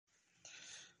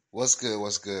What's good?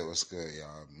 What's good? What's good,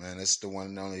 y'all? Man, it's the one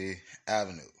and only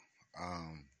Avenue,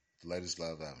 the latest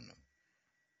Love Avenue.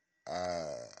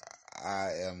 Uh,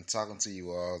 I am talking to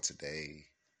you all today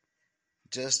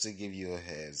just to give you a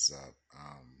heads up.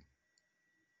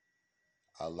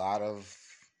 A lot of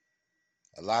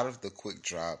a lot of the quick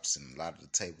drops and a lot of the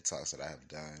table talks that I have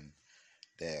done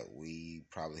that we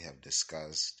probably have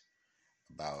discussed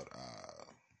about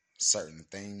certain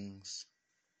things.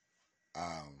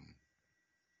 Um,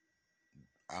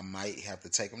 I might have to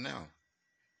take them now.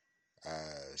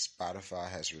 Spotify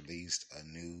has released a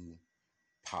new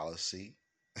policy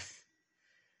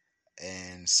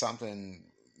and something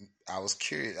I was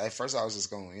curious. At first, I was just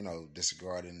going,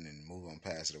 disregard it and move on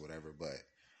past it or whatever. But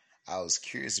I was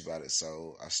curious about it,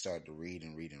 so I started to read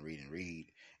and read and read and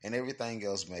read, and everything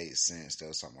else made sense. There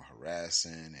was talking about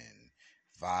harassing and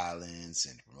violence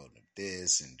and promoting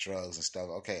this and drugs and stuff.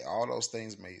 Okay, all those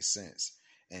things made sense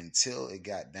until it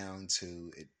got down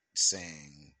to it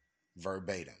saying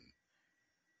verbatim,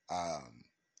 um,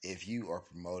 if you are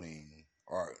promoting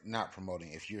or not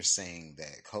promoting, if you're saying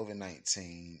that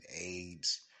COVID-19,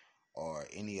 AIDS, or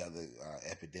any other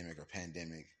epidemic or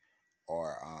pandemic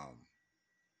or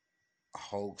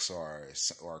hoax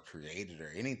or created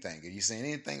or anything, if you're saying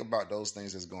anything about those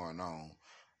things that's going on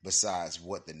besides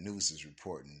what the news is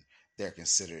reporting, they're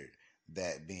considered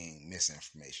that being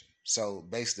misinformation. So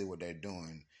basically, what they're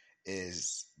doing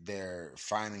is they're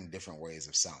finding different ways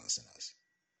of silencing us.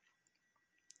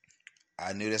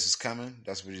 I knew this was coming.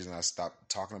 That's the reason I stopped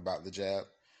talking about the jab.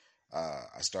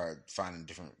 I started finding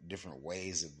different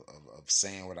ways of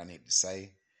saying what I need to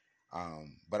say.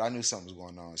 But I knew something was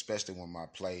going on, especially when my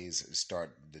plays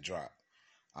started to drop.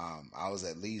 I was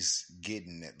at least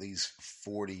getting at least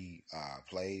 40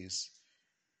 plays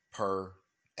per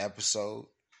episode.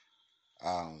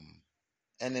 Um,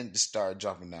 and then it started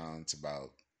dropping down to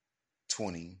about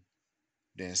 20,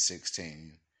 then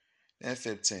 16, then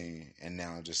 15, and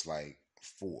now just like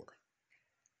 4.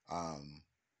 Um,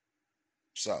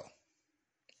 so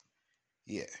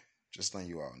yeah, just letting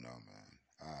you all know,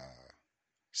 man.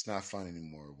 It's not fun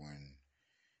anymore when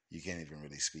you can't even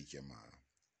really speak your mind.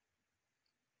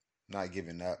 Not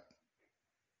giving up,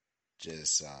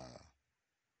 just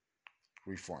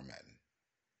reformatting,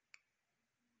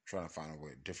 trying to find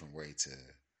a different way to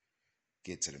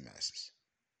get to the masses.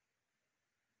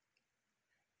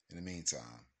 In the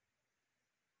meantime,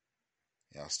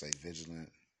 y'all stay vigilant,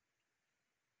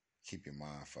 keep your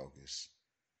mind focused,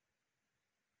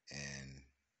 and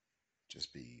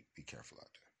just be careful out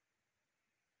there.